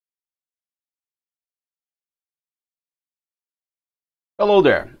Hello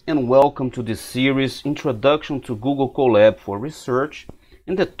there, and welcome to this series Introduction to Google Colab for Research.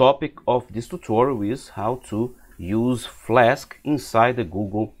 And the topic of this tutorial is how to use Flask inside the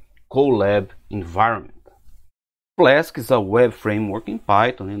Google Colab environment. Flask is a web framework in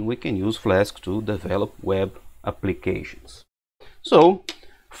Python, and we can use Flask to develop web applications. So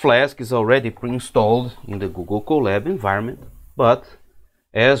Flask is already pre-installed in the Google Colab environment, but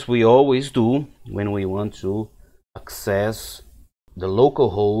as we always do when we want to access the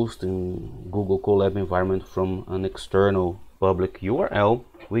local host in Google Colab environment from an external public URL,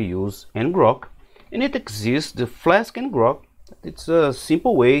 we use ngrok, and it exists the flask-ngrok. It's a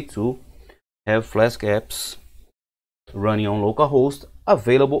simple way to have Flask apps running on localhost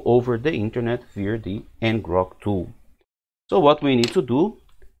available over the internet via the ngrok tool. So what we need to do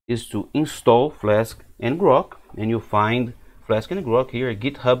is to install flask-ngrok, and you find flask-ngrok here at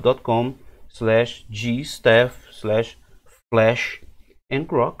github.com/g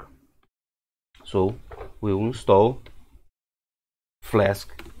staff/flash-ngrok. So we will install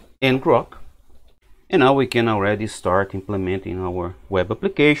flask-ngrok, and now we can already start implementing our web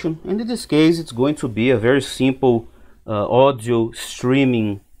application. And in this case, it's going to be a very simple audio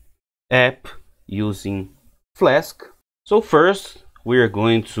streaming app using Flask. So first, we are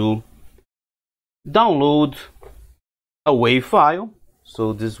going to download a WAV file.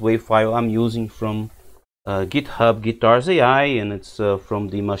 So this WAV file I'm using from GitHub Guitars AI, and it's from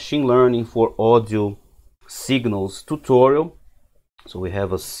the Machine Learning for Audio Signals tutorial. So we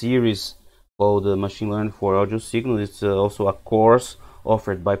have a series called Machine Learning for Audio Signals. It's also a course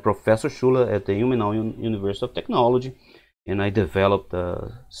offered by Professor Schula at the Umeå University of Technology, and I developed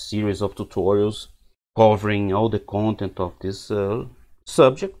a series of tutorials covering all the content of this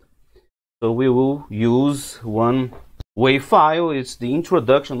subject. So we will use one WAV file. It's the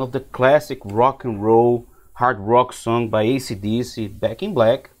introduction of the classic rock and roll hard rock song by AC/DC, Back in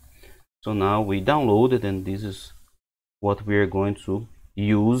Black. So now we downloaded, and this is what we are going to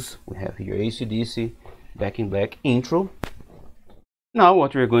use. We have here AC/DC, Back in Black intro. Now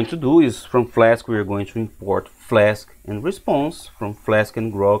what we are going to do is from Flask we are going to import Flask and response. From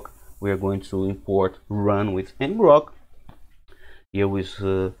flask-ngrok we are going to import run with ngrok. Here we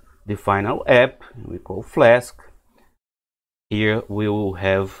define our app, we call Flask. Here we will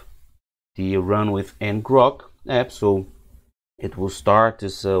have the run with ngrok app, so it will start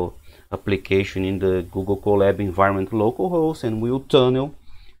this application in the Google Colab environment localhost, and will tunnel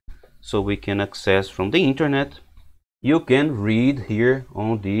so we can access from the internet. You can read here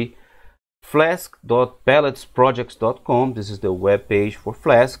on the flask.pelletsprojects.com. This is the web page for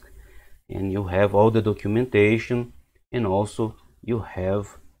Flask, and you have all the documentation, and also you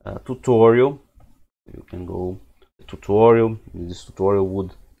have a tutorial. You can go to tutorial. This tutorial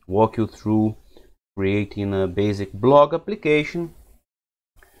would walk you through creating a basic blog application,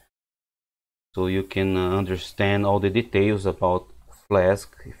 so you can understand all the details about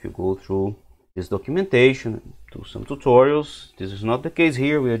Flask if you go through this documentation, do some tutorials. This is not the case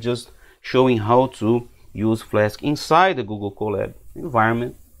here. We are just showing how to use Flask inside the Google Colab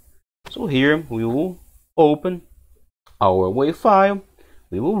environment. So here we will open our WAV file,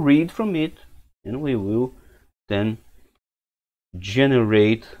 we will read from it, and we will then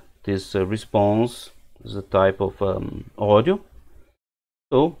generate this response as a type of audio.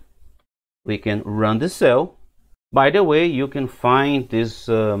 So we can run the cell. By the way, you can find this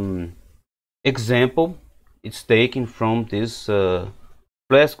example. It's taken from this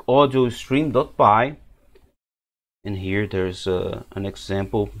Flask audio stream.py, and here there's an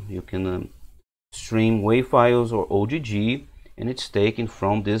example. You can stream WAV files or OGG, and it's taken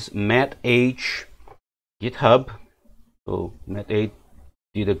from this math8 GitHub. So math8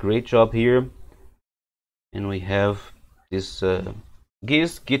 did a great job here, and we have this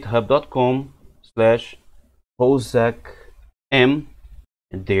github.com/hozak-m,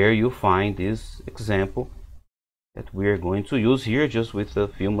 and there you find this example that we are going to use here, just with a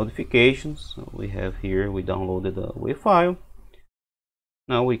few modifications. So we have here, we downloaded a WAV file.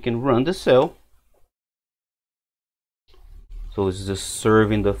 Now we can run the cell. So this is just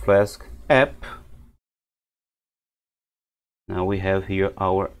serving the Flask app. Now we have here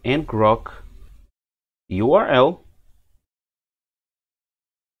our ngrok URL.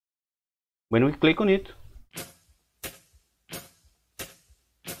 When we click on it,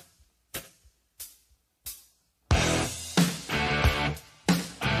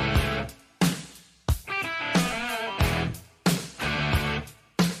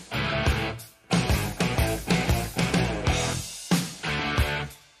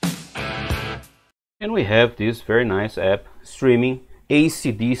 and we have this very nice app streaming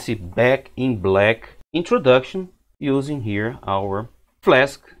AC/DC Back in Black introduction, using here our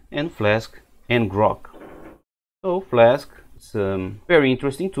Flask and flask-ngrok. So Flask is a very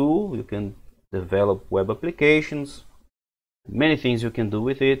interesting tool. You can develop web applications, many things you can do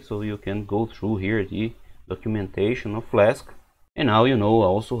with it. So you can go through here the documentation of Flask, and now you know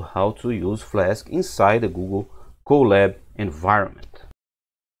also how to use Flask inside the Google Colab environment.